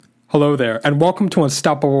Hello there, and welcome to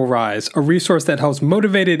Unstoppable Rise, a resource that helps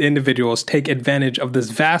motivated individuals take advantage of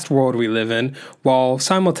this vast world we live in while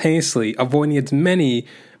simultaneously avoiding its many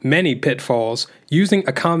pitfalls, using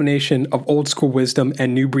a combination of old school wisdom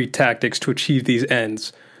and new breed tactics to achieve these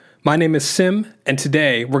ends. My name is Sim, and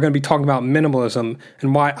today we're going to be talking about minimalism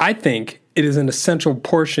and why I think it is an essential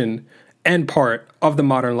portion and part of the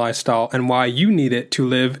modern lifestyle and why you need it to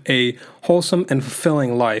live a wholesome and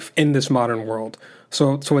fulfilling life in this modern world.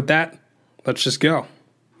 So with that, let's just go.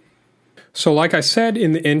 So like I said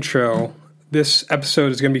in the intro, this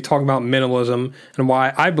episode is going to be talking about minimalism and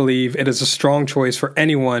why I believe it is a strong choice for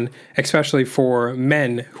anyone, especially for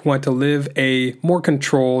men who want to live a more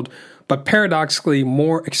controlled, but paradoxically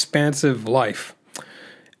more expansive life.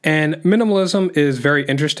 And minimalism is very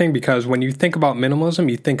interesting because when you think about minimalism,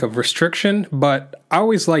 you think of restriction, but I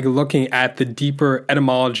always like looking at the deeper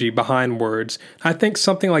etymology behind words. I think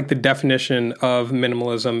something like the definition of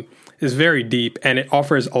minimalism is very deep and it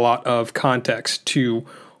offers a lot of context to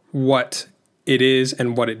what it is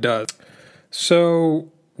and what it does.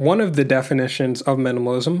 So one of the definitions of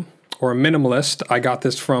minimalism, or a minimalist, I got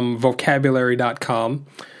this from vocabulary.com.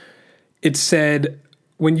 It said,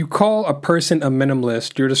 when you call a person a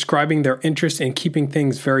minimalist, you're describing their interest in keeping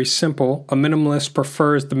things very simple. A minimalist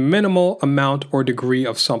prefers the minimal amount or degree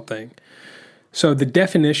of something. So the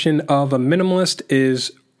definition of a minimalist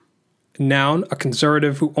is noun, a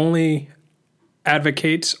conservative who only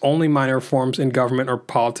advocates only minor reforms in government or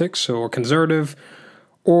politics. So a conservative,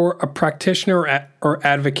 or a practitioner or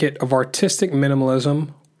advocate of artistic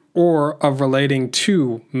minimalism or of relating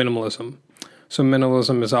to minimalism. So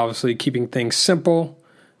minimalism is obviously keeping things simple.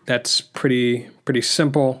 That's pretty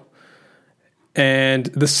simple. And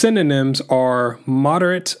the synonyms are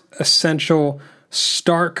moderate, essential,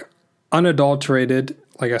 stark, unadulterated,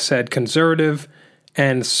 like I said, conservative,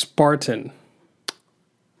 and Spartan.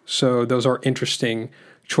 So those are interesting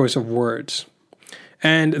choice of words.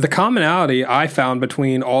 And the commonality I found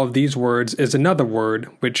between all of these words is another word,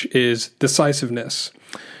 which is decisiveness.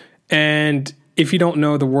 And if you don't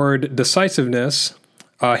know the word decisiveness,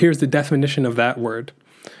 here's the definition of that word.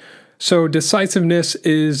 So decisiveness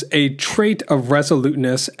is a trait of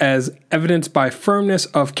resoluteness as evidenced by firmness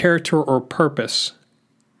of character or purpose.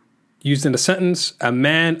 Used in a sentence, a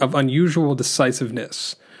man of unusual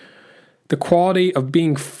decisiveness. The quality of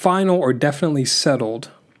being final or definitely settled.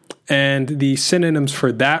 And the synonyms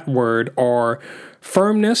for that word are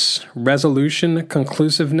firmness, resolution,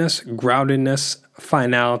 conclusiveness, groundedness,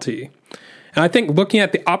 finality. And I think looking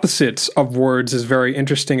at the opposites of words is very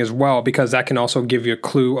interesting as well, because that can also give you a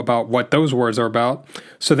clue about what those words are about.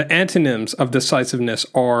 So the antonyms of decisiveness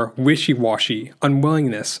are wishy-washy,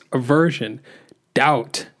 unwillingness, aversion,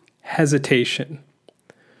 doubt, hesitation.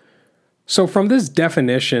 So from this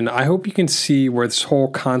definition, I hope you can see where this whole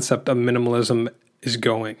concept of minimalism is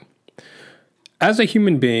going. As a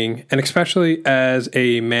human being, and especially as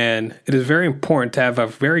a man, it is very important to have a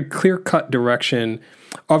very clear-cut direction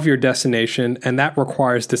of your destination, and that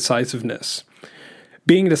requires decisiveness.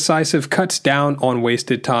 Being decisive cuts down on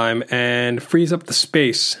wasted time and frees up the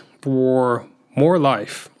space for more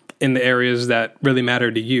life in the areas that really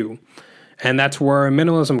matter to you. And that's where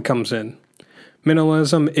minimalism comes in.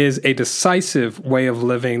 Minimalism is a decisive way of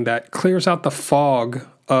living that clears out the fog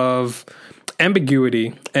of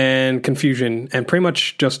ambiguity and confusion and pretty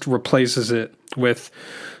much just replaces it with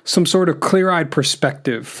some sort of clear-eyed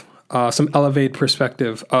perspective, some elevated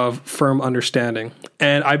perspective of firm understanding.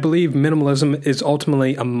 And I believe minimalism is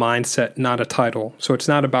ultimately a mindset, not a title. So it's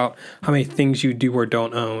not about how many things you do or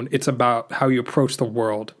don't own. It's about how you approach the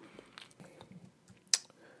world.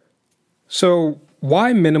 So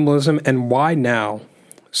why minimalism and why now?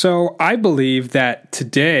 So I believe that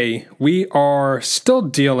today we are still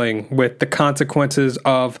dealing with the consequences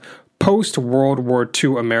of post-World War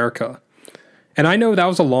II America. And I know that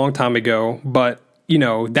was a long time ago, but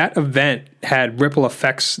that event had ripple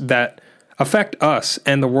effects that affect us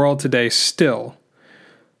and the world today still.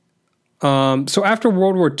 So after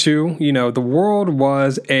World War II, the world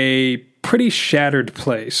was a pretty shattered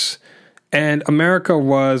place. And America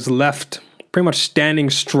was left pretty much standing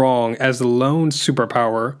strong as the lone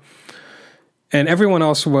superpower. And everyone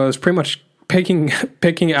else was pretty much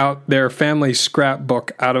picking out their family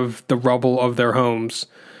scrapbook out of the rubble of their homes,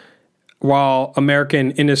 while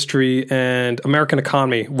American industry and American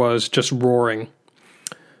economy was just roaring.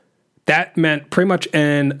 That meant pretty much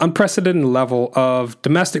an unprecedented level of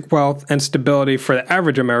domestic wealth and stability for the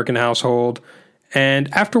average American household.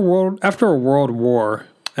 And after a world war,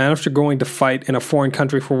 and after going to fight in a foreign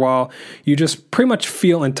country for a while, you just pretty much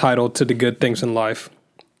feel entitled to the good things in life.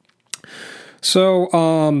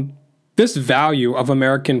 So this value of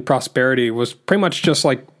American prosperity was pretty much just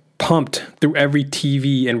like pumped through every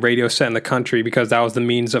TV and radio set in the country because that was the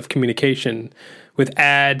means of communication, with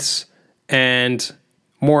ads and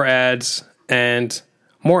more ads and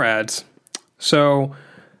more ads. So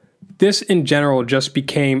this in general just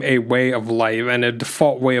became a way of life and a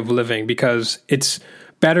default way of living because it's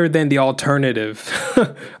better than the alternative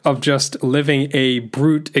of just living a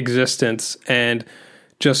brute existence and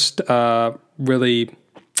just really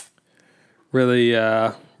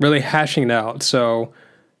hashing it out. So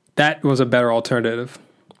that was a better alternative.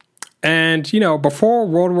 And, before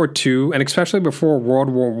World War II, and especially before World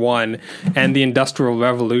War I and the Industrial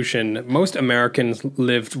Revolution, most Americans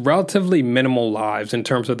lived relatively minimal lives in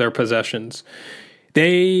terms of their possessions.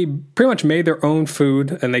 They pretty much made their own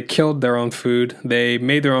food, and they killed their own food. They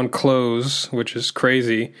made their own clothes, which is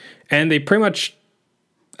crazy. And they pretty much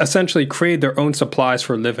essentially created their own supplies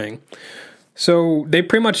for living. So they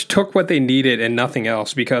pretty much took what they needed and nothing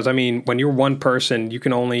else because, when you're one person, you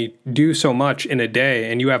can only do so much in a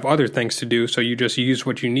day and you have other things to do. So you just use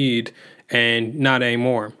what you need and not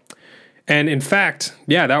anymore. And in fact,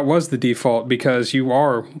 that was the default because you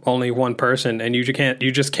are only one person and you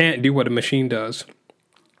just can't do what a machine does.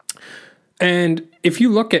 And if you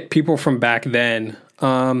look at people from back then,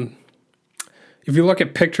 if you look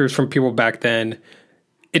at pictures from people back then,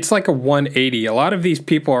 it's like a 180. A lot of these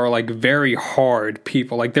people are like very hard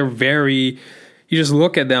people. Like they're you just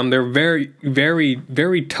look at them, they're very, very,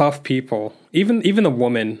 very tough people. Even the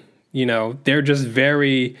woman, they're just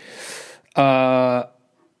very, I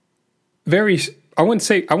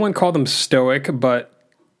wouldn't call them stoic, but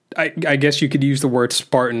I guess you could use the word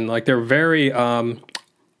Spartan. Like they're very,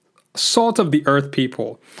 salt of the earth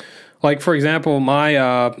people. Like for example,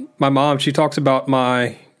 my mom, she talks about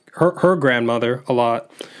her grandmother a lot,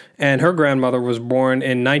 and her grandmother was born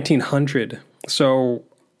in 1900. So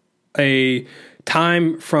a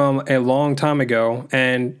time from a long time ago,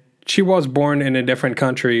 and she was born in a different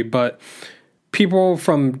country, but people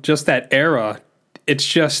from just that era,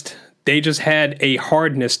 they just had a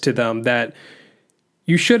hardness to them that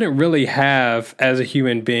you shouldn't really have as a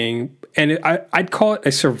human being. And I'd call it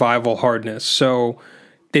a survival hardness. So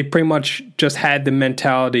they pretty much just had the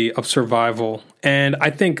mentality of survival. And I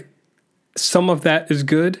think some of that is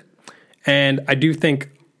good. And I do think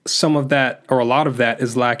some of that, or a lot of that,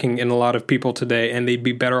 is lacking in a lot of people today. And they'd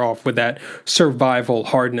be better off with that survival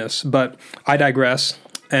hardness. But I digress.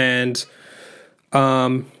 And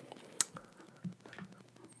to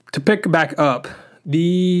pick back up,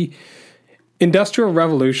 the Industrial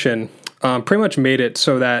Revolution pretty much made it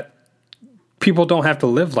so that people don't have to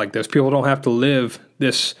live like this. People don't have to live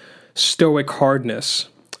this stoic hardness,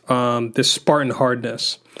 this Spartan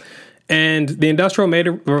hardness. And the Industrial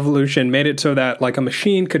Revolution made it so that like a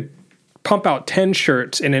machine could pump out 10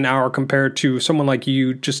 shirts in an hour compared to someone like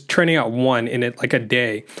you just churning out one in it like a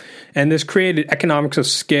day. And this created economics of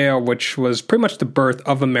scale, which was pretty much the birth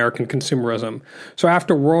of American consumerism. So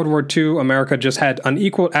after World War II, America just had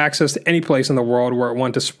unequal access to any place in the world where it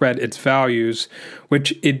wanted to spread its values,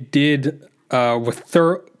 which it did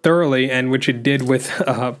thoroughly, and which it did with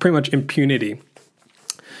pretty much impunity.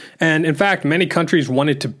 And in fact, many countries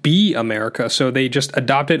wanted to be America, so they just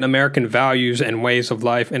adopted American values and ways of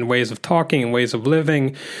life and ways of talking and ways of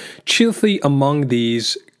living, chiefly among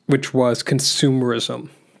these, which was consumerism.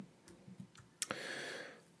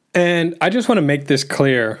 And I just want to make this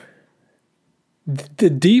clear. The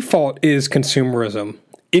default is consumerism.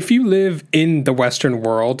 If you live in the Western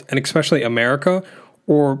world, and especially America,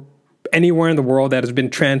 or anywhere in the world that has been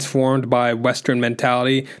transformed by Western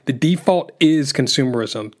mentality, the default is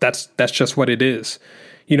consumerism. That's just what it is.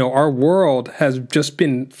 Our world has just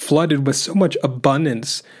been flooded with so much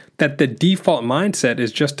abundance that the default mindset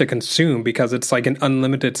is just to consume because it's like an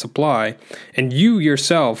unlimited supply. And you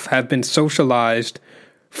yourself have been socialized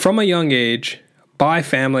from a young age by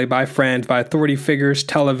family, by friends, by authority figures,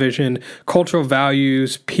 television, cultural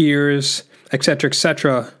values, peers,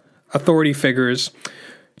 etc., authority figures,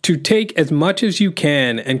 to take as much as you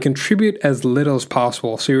can and contribute as little as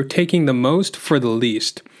possible. So you're taking the most for the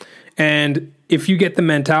least. And if you get the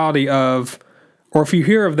mentality of, or if you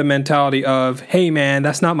hear of the mentality of, hey man,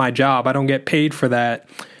 that's not my job, I don't get paid for that,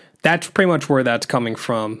 that's pretty much where that's coming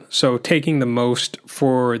from. So taking the most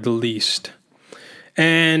for the least.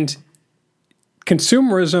 And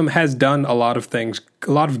consumerism has done a lot of things,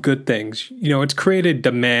 a lot of good things. It's created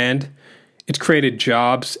demand, it's created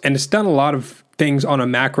jobs, and it's done a lot of things on a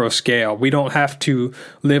macro scale. We don't have to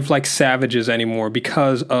live like savages anymore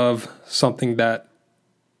because of something that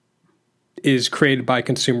is created by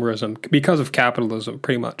consumerism, because of capitalism,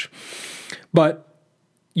 pretty much. But,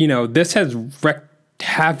 this has wreaked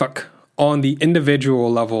havoc on the individual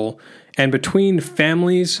level and between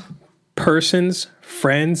families, persons,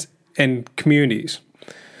 friends, and communities.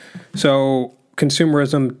 So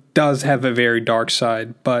consumerism does have a very dark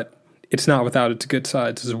side, but it's not without its good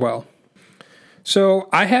sides as well. So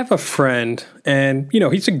I have a friend, and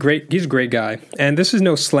he's a great guy, and this is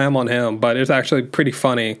no slam on him, but it's actually pretty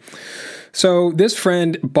funny. So this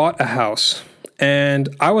friend bought a house, and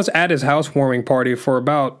I was at his housewarming party for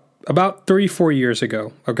about 3-4 years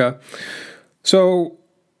ago. Okay, so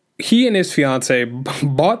he and his fiance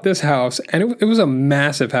bought this house, and it was a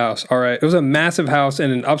massive house. All right, it was a massive house in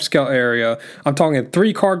an upscale area. I'm talking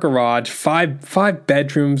 3-car garage, five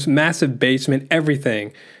bedrooms, massive basement,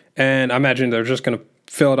 everything. And I imagine they're just going to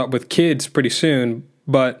fill it up with kids pretty soon.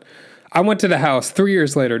 But I went to the house 3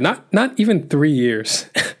 years later, not even 3 years.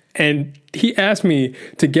 And he asked me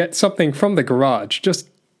to get something from the garage. Just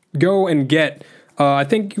go and get, I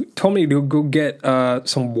think he told me to go get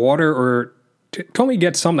some water or told me to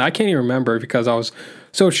get something. I can't even remember because I was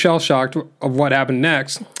so shell-shocked of what happened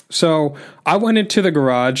next. So I went into the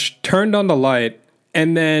garage, turned on the light,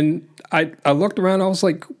 and then I looked around. I was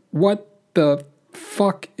like, what the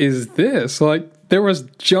fuck is this? Like, there was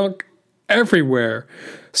junk everywhere.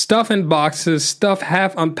 Stuff in boxes, stuff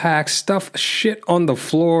half unpacked, stuff shit on the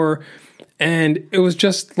floor. And it was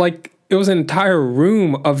just like, it was an entire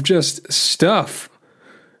room of just stuff.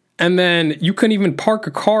 And then you couldn't even park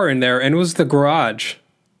a car in there, and it was the garage.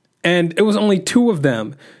 And it was only 2 of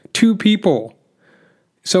them, 2 people.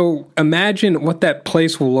 So imagine what that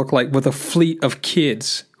place will look like with a fleet of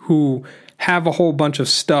kids who have a whole bunch of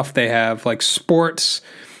stuff they have, like sports,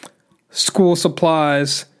 school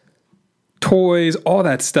supplies, toys, all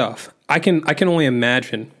that stuff. I can only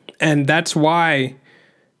imagine. And that's why,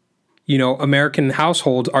 American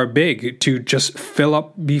households are big, to just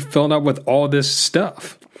be filled up with all this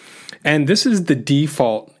stuff. And this is the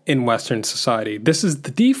default in Western society. This is the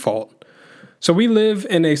default. So we live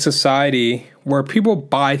in a society where people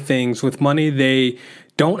buy things with money they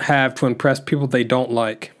don't have to impress people they don't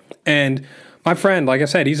like. And my friend, like I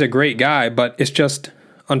said, he's a great guy, but it's just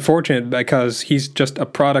unfortunate because he's just a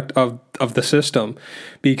product of the system,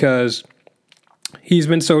 because he's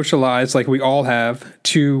been socialized, like we all have,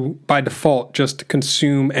 to, by default, just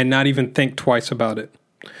consume and not even think twice about it.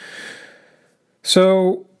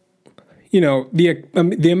 So,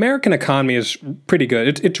 the American economy is pretty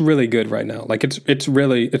good. It's really good right now. Like it's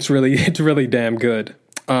really damn good.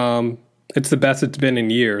 It's the best it's been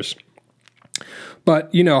in years.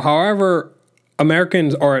 But, however,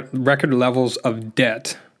 Americans are at record levels of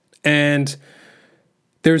debt, and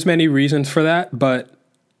there's many reasons for that. But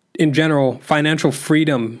in general, financial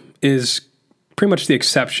freedom is pretty much the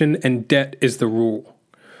exception, and debt is the rule.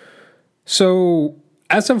 So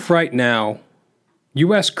as of right now,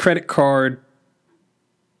 U.S. credit cards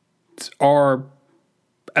are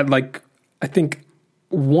at I think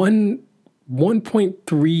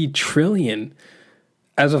 1.3 trillion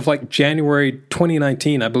as of January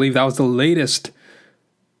 2019. I believe that was the latest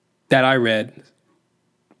that I read.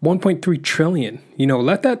 1.3 trillion.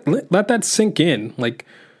 Let that sink in.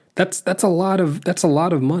 That's a lot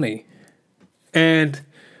of money. And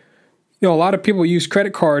a lot of people use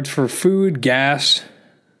credit cards for food, gas,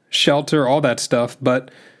 shelter, all that stuff,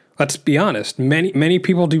 but let's be honest, many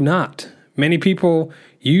people do not. Many people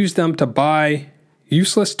use them to buy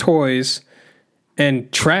useless toys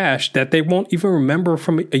and trash that they won't even remember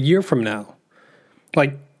from a year from now.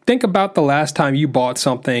 Think about the last time you bought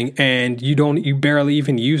something and you barely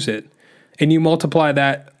even use it, and you multiply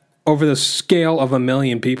that over the scale of 1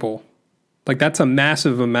 million people. That's a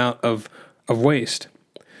massive amount of waste.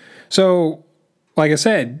 So, like I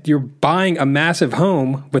said, you're buying a massive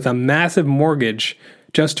home with a massive mortgage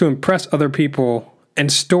just to impress other people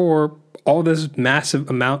and store all this massive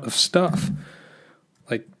amount of stuff.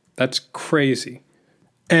 That's crazy.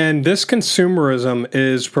 And this consumerism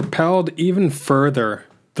is propelled even further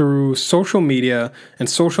through social media and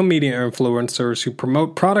social media influencers who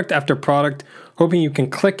promote product after product, hoping you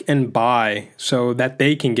can click and buy so that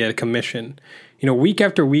they can get a commission. Week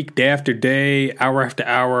after week, day after day, hour after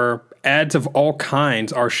hour, ads of all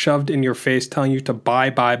kinds are shoved in your face telling you to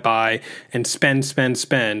buy, and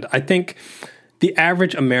spend. I think the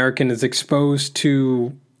average American is exposed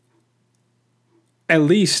to at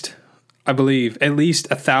least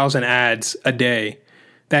 1,000 ads a day.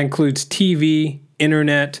 That includes TV,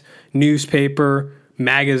 internet, newspaper,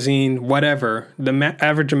 magazine, whatever. The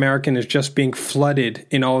average American is just being flooded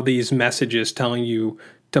in all these messages telling you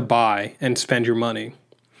to buy and spend your money.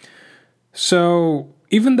 So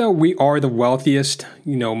even though we are the wealthiest,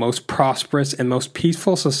 most prosperous and most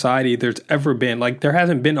peaceful society there's ever been, there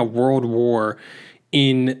hasn't been a world war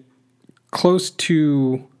in close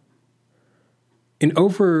to in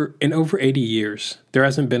over 80 years, there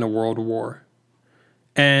hasn't been a world war.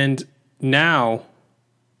 And now,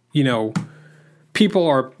 people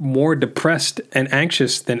are more depressed and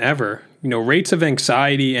anxious than ever. Rates of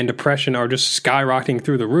anxiety and depression are just skyrocketing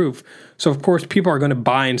through the roof. So, of course, people are going to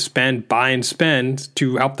buy and spend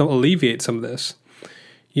to help them alleviate some of this.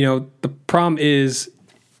 The problem is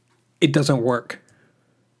it doesn't work.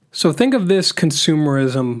 So think of this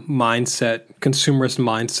consumerist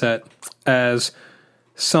mindset as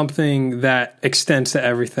something that extends to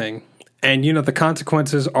everything. And, the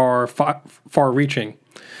consequences are far-reaching.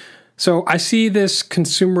 So I see this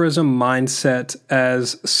consumerism mindset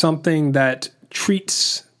as something that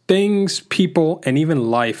treats things, people, and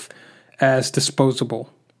even life as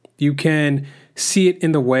disposable. You can see it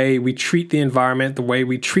in the way we treat the environment, the way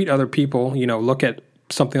we treat other people. Look at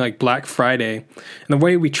something like Black Friday and the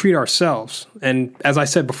way we treat ourselves. And as I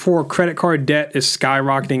said before, credit card debt is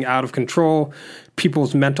skyrocketing out of control.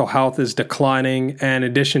 People's mental health is declining. And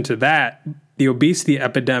in addition to that, the obesity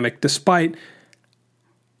epidemic, despite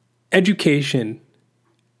education,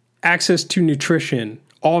 access to nutrition,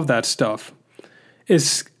 all of that stuff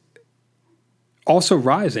is also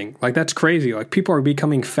rising. Like, that's crazy. Like, people are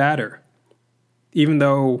becoming fatter, even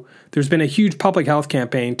though there's been a huge public health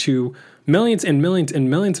campaign to millions and millions and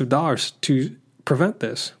millions of dollars to prevent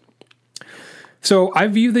this. So I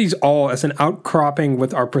view these all as an outcropping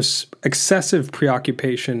with our excessive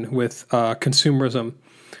preoccupation with consumerism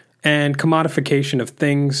and commodification of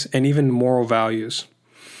things and even moral values.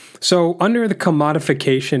 So under the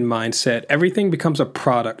commodification mindset, everything becomes a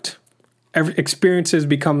product. Every experiences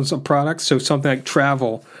becomes a product. So something like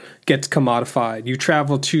travel gets commodified. You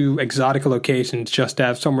travel to exotic locations just to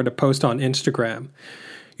have somewhere to post on Instagram.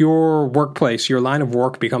 Your workplace, your line of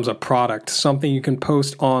work becomes a product, something you can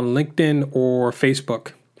post on LinkedIn or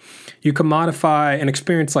Facebook. You commodify an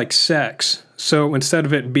experience like sex. So instead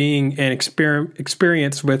of it being an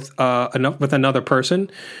experience with another person,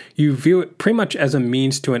 you view it pretty much as a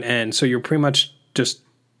means to an end. So you're pretty much just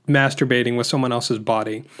masturbating with someone else's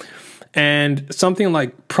body. And something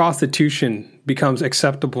like prostitution becomes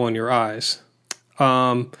acceptable in your eyes.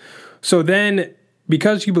 So then,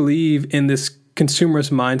 because you believe in this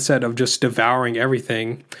consumerist mindset of just devouring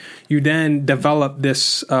everything, you then develop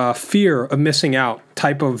this fear of missing out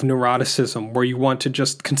type of neuroticism where you want to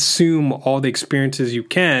just consume all the experiences you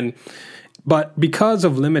can. But because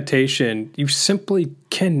of limitation, you simply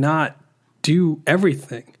cannot do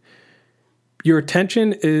everything. Your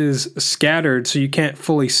attention is scattered, so you can't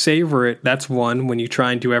fully savor it. That's one, when you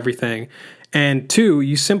try and do everything. And two,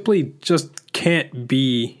 you simply just can't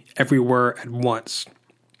be everywhere at once.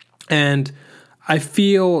 And I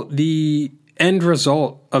feel the end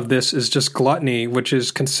result of this is just gluttony, which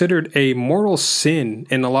is considered a mortal sin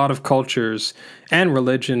in a lot of cultures and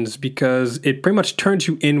religions because it pretty much turns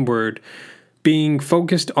you inward, being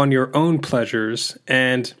focused on your own pleasures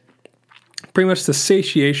and pretty much the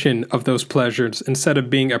satiation of those pleasures instead of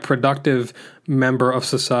being a productive member of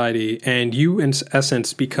society. And you, in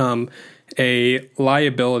essence, become a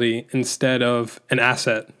liability instead of an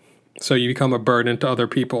asset. So you become a burden to other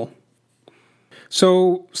people.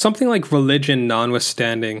 So something like religion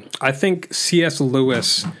notwithstanding, I think C.S.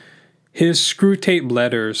 Lewis, his Screwtape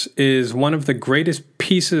Letters is one of the greatest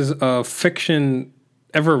pieces of fiction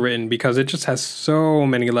ever written because it just has so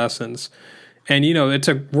many lessons. And, it's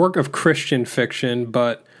a work of Christian fiction,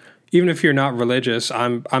 but even if you're not religious,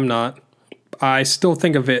 I'm not. I still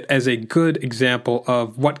think of it as a good example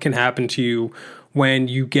of what can happen to you when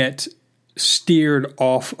you get steered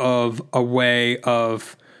off of a way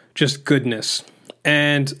of just goodness.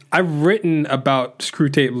 And I've written about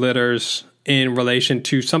Screwtape Letters in relation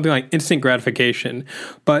to something like instant gratification.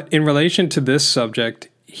 But in relation to this subject,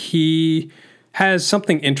 he has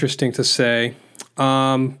something interesting to say.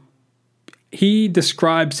 He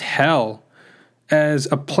describes hell as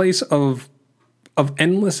a place of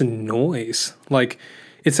endless noise. Like,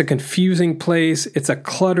 it's a confusing place, it's a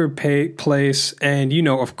cluttered place, and,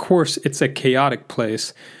 of course, it's a chaotic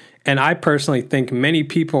place. And I personally think many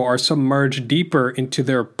people are submerged deeper into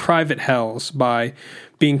their private hells by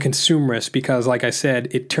being consumerist because, like I said,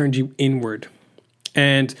 it turns you inward.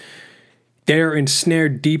 And they're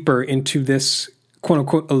ensnared deeper into this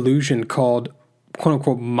quote-unquote illusion called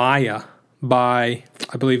quote-unquote Maya by,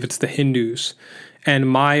 I believe it's the Hindus. And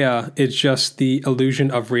Maya is just the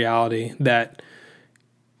illusion of reality that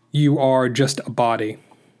you are just a body.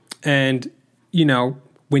 And,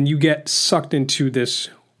 when you get sucked into this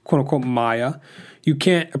quote-unquote Maya, you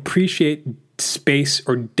can't appreciate space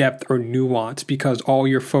or depth or nuance because all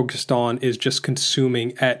you're focused on is just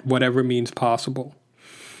consuming at whatever means possible.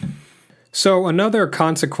 So another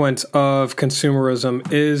consequence of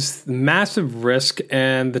consumerism is massive risk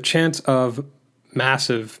and the chance of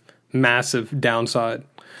massive, massive downside.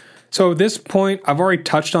 So at this point, I've already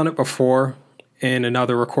touched on it before in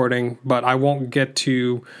another recording, but I won't get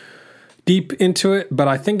too deep into it, but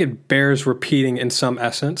I think it bears repeating in some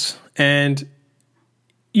essence. And,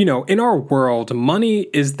 in our world, money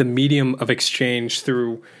is the medium of exchange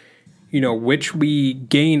through, which we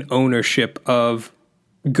gain ownership of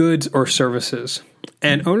goods or services.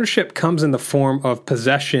 And ownership comes in the form of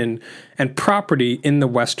possession and property in the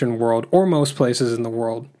Western world or most places in the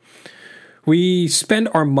world. We spend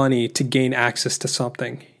our money to gain access to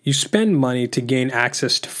something. You spend money to gain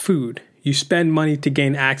access to food. You spend money to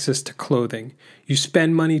gain access to clothing. You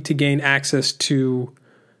spend money to gain access to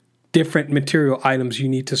different material items you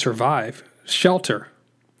need to survive. Shelter.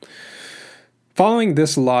 Following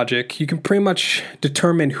this logic, you can pretty much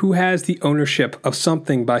determine who has the ownership of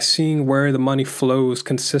something by seeing where the money flows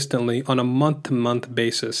consistently on a month-to-month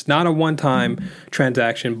basis. Not a one-time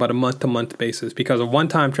transaction, but a month-to-month basis, because a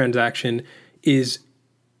one-time transaction is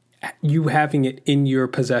you having it in your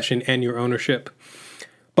possession and your ownership.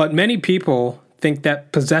 But many people think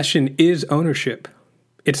that possession is ownership.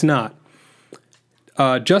 It's not.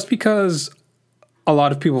 Just because a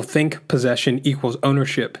lot of people think possession equals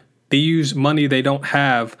ownership, they use money they don't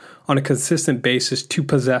have on a consistent basis to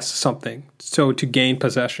possess something, so to gain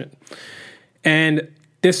possession. And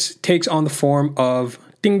this takes on the form of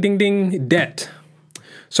ding, ding, ding, debt.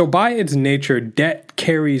 So by its nature, debt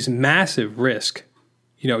carries massive risk.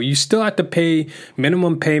 You still have to pay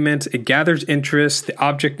minimum payments. It gathers interest. The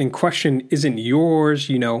object in question isn't yours.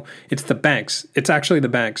 It's the banks. It's actually the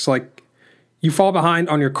banks. Like, you fall behind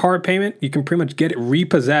on your car payment, you can pretty much get it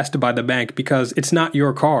repossessed by the bank because it's not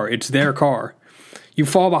your car, it's their car. You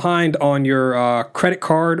fall behind on your credit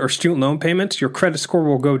card or student loan payments, your credit score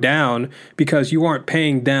will go down because you aren't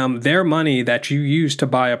paying them their money that you use to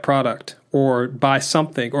buy a product or buy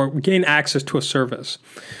something or gain access to a service.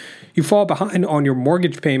 You fall behind on your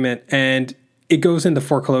mortgage payment and it goes into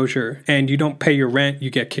foreclosure and you don't pay your rent,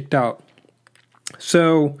 you get kicked out.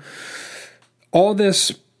 So all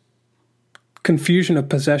this confusion of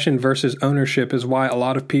possession versus ownership is why a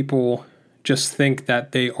lot of people just think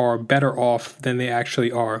that they are better off than they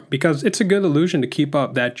actually are, because it's a good illusion to keep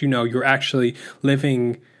up that you're actually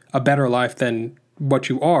living a better life than what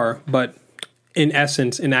you are, but in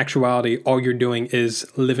essence, in actuality, all you're doing is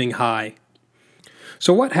living high.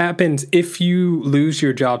 So what happens if you lose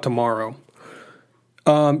your job tomorrow?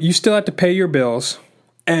 You still have to pay your bills,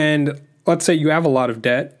 and let's say you have a lot of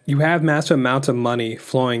debt, you have massive amounts of money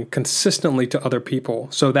flowing consistently to other people.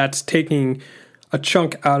 So that's taking a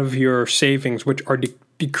chunk out of your savings, which are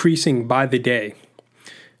decreasing by the day.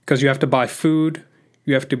 Because you have to buy food,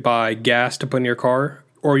 you have to buy gas to put in your car,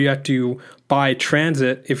 or you have to buy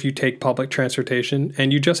transit if you take public transportation,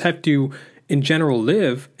 and you just have to, in general,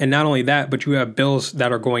 live. And not only that, but you have bills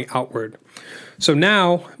that are going outward. So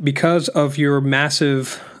now, because of your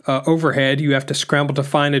massive overhead, you have to scramble to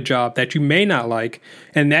find a job that you may not like,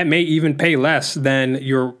 and that may even pay less than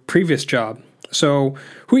your previous job. So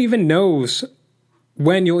who even knows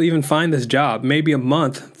when you'll even find this job? Maybe a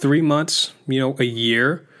month, 3 months, a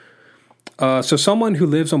year. So someone who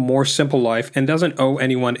lives a more simple life and doesn't owe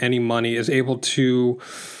anyone any money is able to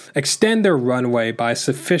extend their runway by a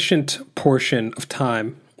sufficient portion of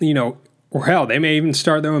time, or hell, they may even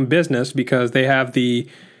start their own business because they have the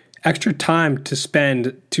extra time to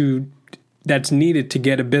spend that's needed to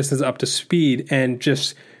get a business up to speed, and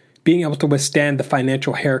just being able to withstand the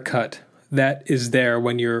financial haircut that is there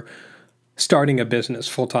when you're starting a business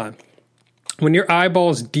full time. When your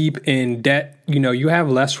eyeballs deep in debt, you have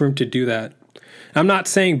less room to do that. I'm not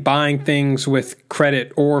saying buying things with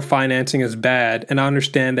credit or financing is bad, and I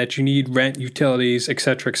understand that you need rent, utilities,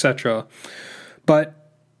 etc., but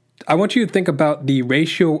I want you to think about the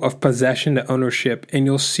ratio of possession to ownership, and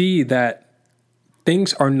you'll see that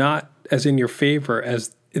things are not as in your favor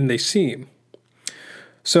as they seem.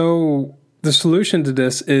 So the solution to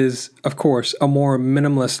this is, of course, a more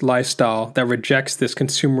minimalist lifestyle that rejects this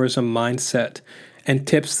consumerism mindset and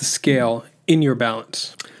tips the scale in your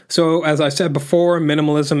balance. So as I said before,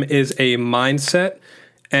 minimalism is a mindset,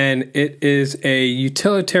 and it is a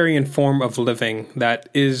utilitarian form of living that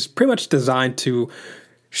is pretty much designed to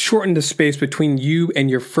shorten the space between you and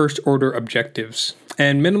your first order objectives.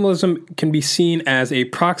 And minimalism can be seen as a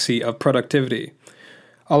proxy of productivity.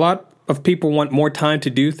 A lot of people want more time to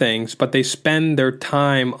do things, but they spend their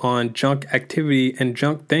time on junk activity and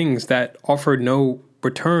junk things that offer no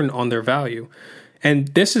return on their value. And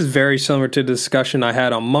this is very similar to the discussion I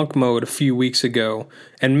had on Monk Mode a few weeks ago,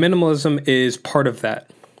 and minimalism is part of that.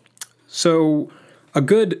 So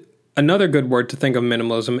another good word to think of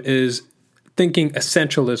minimalism is thinking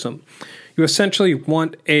essentialism. You essentially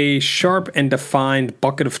want a sharp and defined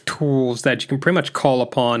bucket of tools that you can pretty much call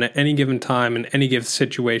upon at any given time in any given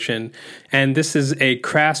situation. And this is a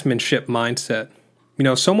craftsmanship mindset.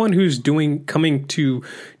 Someone who's coming to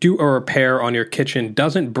do a repair on your kitchen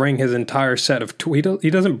doesn't bring his entire set of tools. He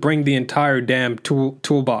doesn't bring the entire damn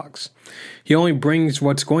toolbox. He only brings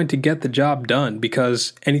what's going to get the job done,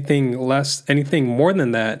 because anything more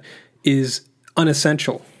than that is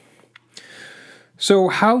unessential. So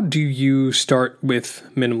how do you start with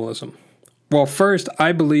minimalism? Well, first,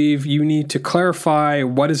 I believe you need to clarify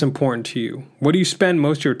what is important to you. What do you spend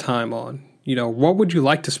most of your time on? What would you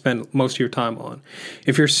like to spend most of your time on?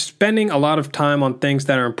 If you're spending a lot of time on things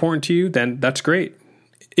that are important to you, then that's great.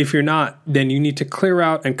 If you're not, then you need to clear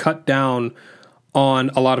out and cut down on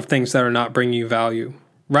a lot of things that are not bringing you value.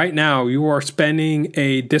 Right now, you are spending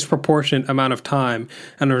a disproportionate amount of time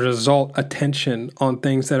and, as a result, attention on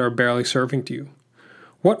things that are barely serving to you.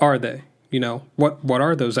 What are they? What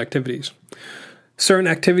are those activities? Certain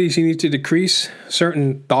activities you need to decrease.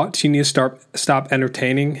 Certain thoughts you need to stop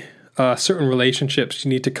entertaining. Certain relationships you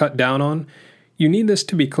need to cut down on. You need this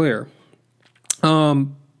to be clear.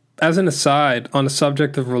 As an aside, on the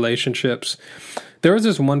subject of relationships, there was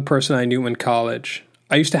this one person I knew in college.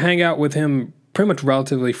 I used to hang out with him pretty much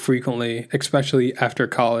relatively frequently, especially after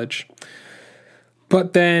college.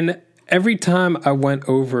 But then every time I went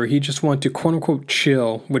over, he just wanted to quote unquote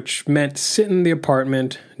chill, which meant sit in the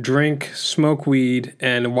apartment, drink, smoke weed,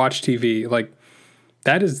 and watch TV. Like,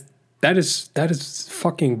 that is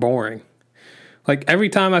fucking boring. Like, every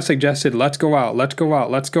time I suggested, let's go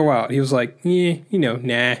out, he was like,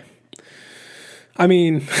 nah. I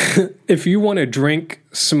mean, if you want to drink,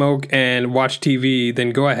 smoke, and watch TV,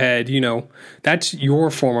 then go ahead. That's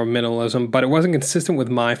your form of minimalism, but it wasn't consistent with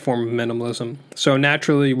my form of minimalism. So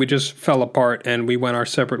naturally, we just fell apart and we went our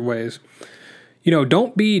separate ways.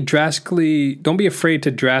 Don't be afraid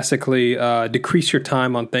to drastically decrease your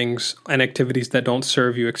time on things and activities that don't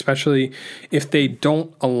serve you, especially if they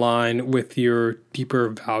don't align with your deeper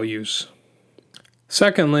values.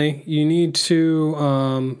 Secondly, you need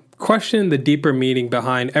to question the deeper meaning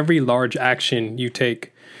behind every large action you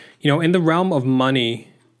take. In the realm of money,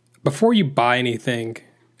 before you buy anything,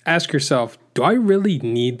 ask yourself, do I really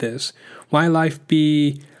need this? Will my life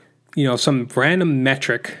be, some random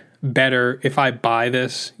metric better if I buy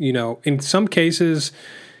this? In some cases,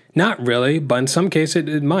 not really, but in some cases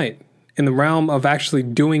it might. In the realm of actually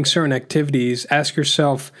doing certain activities, ask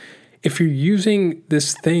yourself if you're using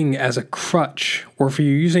this thing as a crutch or if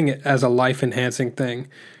you're using it as a life-enhancing thing.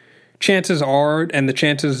 Chances are, and the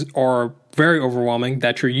chances are very overwhelming,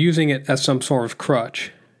 that you're using it as some sort of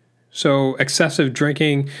crutch. So excessive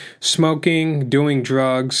drinking, smoking, doing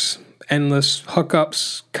drugs, endless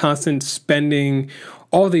hookups, constant spending,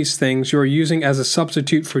 all these things you're using as a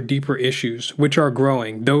substitute for deeper issues, which are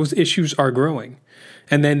growing. Those issues are growing.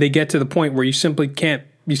 And then they get to the point where you simply can't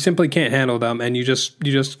handle them, and you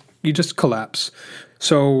just collapse.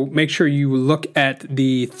 So make sure you look at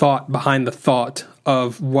the thought behind the thought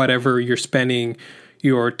of whatever you're spending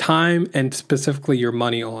your time and specifically your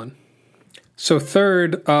money on. So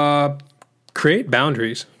third, create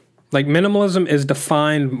boundaries. Like, minimalism is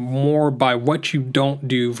defined more by what you don't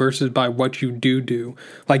do versus by what you do.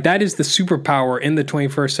 Like, that is the superpower in the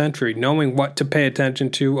 21st century, knowing what to pay attention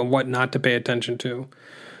to and what not to pay attention to.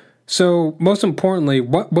 So most importantly,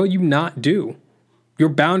 what will you not do? Your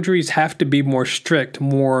boundaries have to be more strict,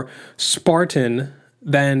 more Spartan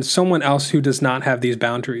than someone else who does not have these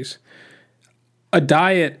boundaries. A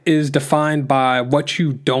diet is defined by what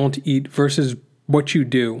you don't eat versus what you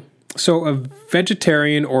do. So a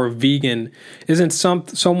vegetarian or a vegan isn't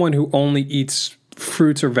someone who only eats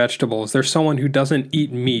fruits or vegetables. They're someone who doesn't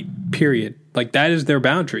eat meat, period. Like, that is their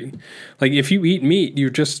boundary. Like, if you eat meat, you're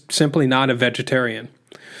just simply not a vegetarian.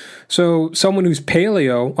 So someone who's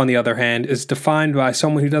paleo, on the other hand, is defined by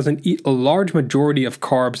someone who doesn't eat a large majority of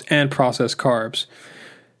carbs and processed carbs.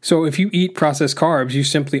 So if you eat processed carbs, you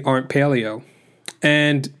simply aren't paleo.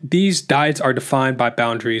 And these diets are defined by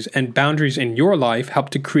boundaries, and boundaries in your life help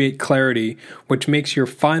to create clarity, which makes your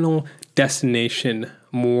final destination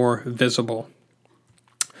more visible.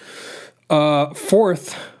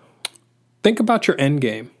 Fourth, think about your end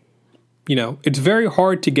game. It's very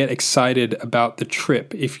hard to get excited about the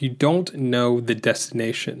trip if you don't know the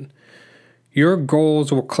destination. Your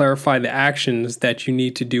goals will clarify the actions that you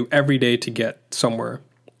need to do every day to get somewhere.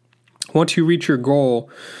 Once you reach your goal,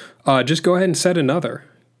 just go ahead and set another.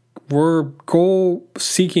 We're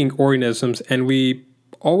goal-seeking organisms, and we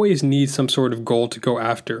always need some sort of goal to go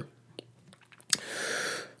after.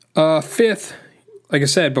 Fifth, like I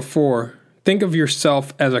said before, think of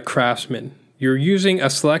yourself as a craftsman. You're using a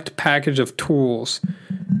select package of tools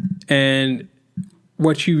and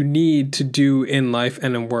what you need to do in life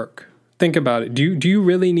and in work. Think about it. Do you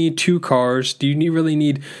really need 2 cars? Do you really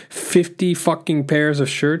need 50 fucking pairs of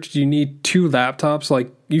shirts? Do you need 2 laptops?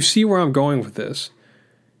 Like, you see where I'm going with this.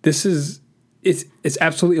 It's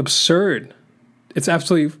absolutely absurd. It's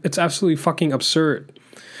absolutely fucking absurd.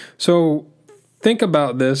 So think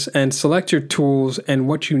about this and select your tools and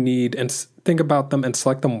what you need and think about them and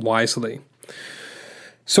select them wisely.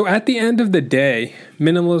 So at the end of the day,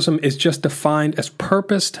 minimalism is just defined as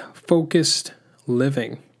purposed, focused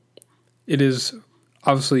living. It is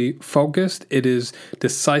obviously focused, it is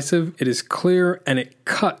decisive, it is clear, and it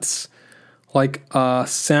cuts like a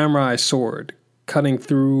samurai sword cutting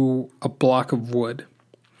through a block of wood.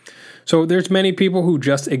 So there's many people who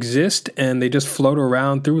just exist and they just float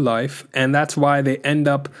around through life, and that's why they end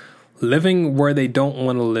up living where they don't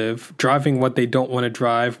want to live, driving what they don't want to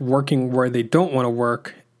drive, working where they don't want to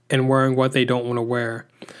work, and wearing what they don't want to wear,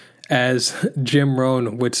 as Jim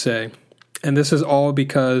Rohn would say. And this is all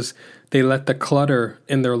because they let the clutter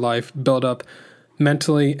in their life build up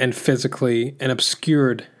mentally and physically and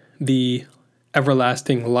obscured the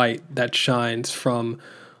everlasting light that shines from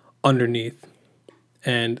underneath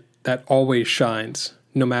and that always shines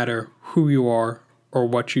no matter who you are or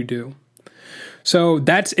what you do. So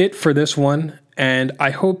that's it for this one. And I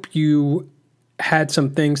hope you had some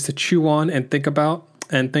things to chew on and think about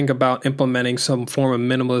implementing some form of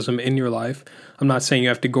minimalism in your life. I'm not saying you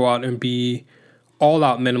have to go out and be all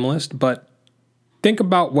out minimalist, but think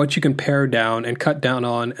about what you can pare down and cut down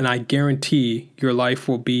on, and I guarantee your life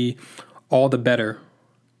will be all the better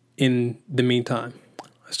in the meantime.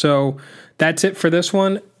 So that's it for this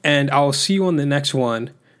one, and I'll see you on the next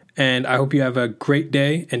one, and I hope you have a great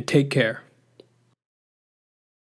day and take care.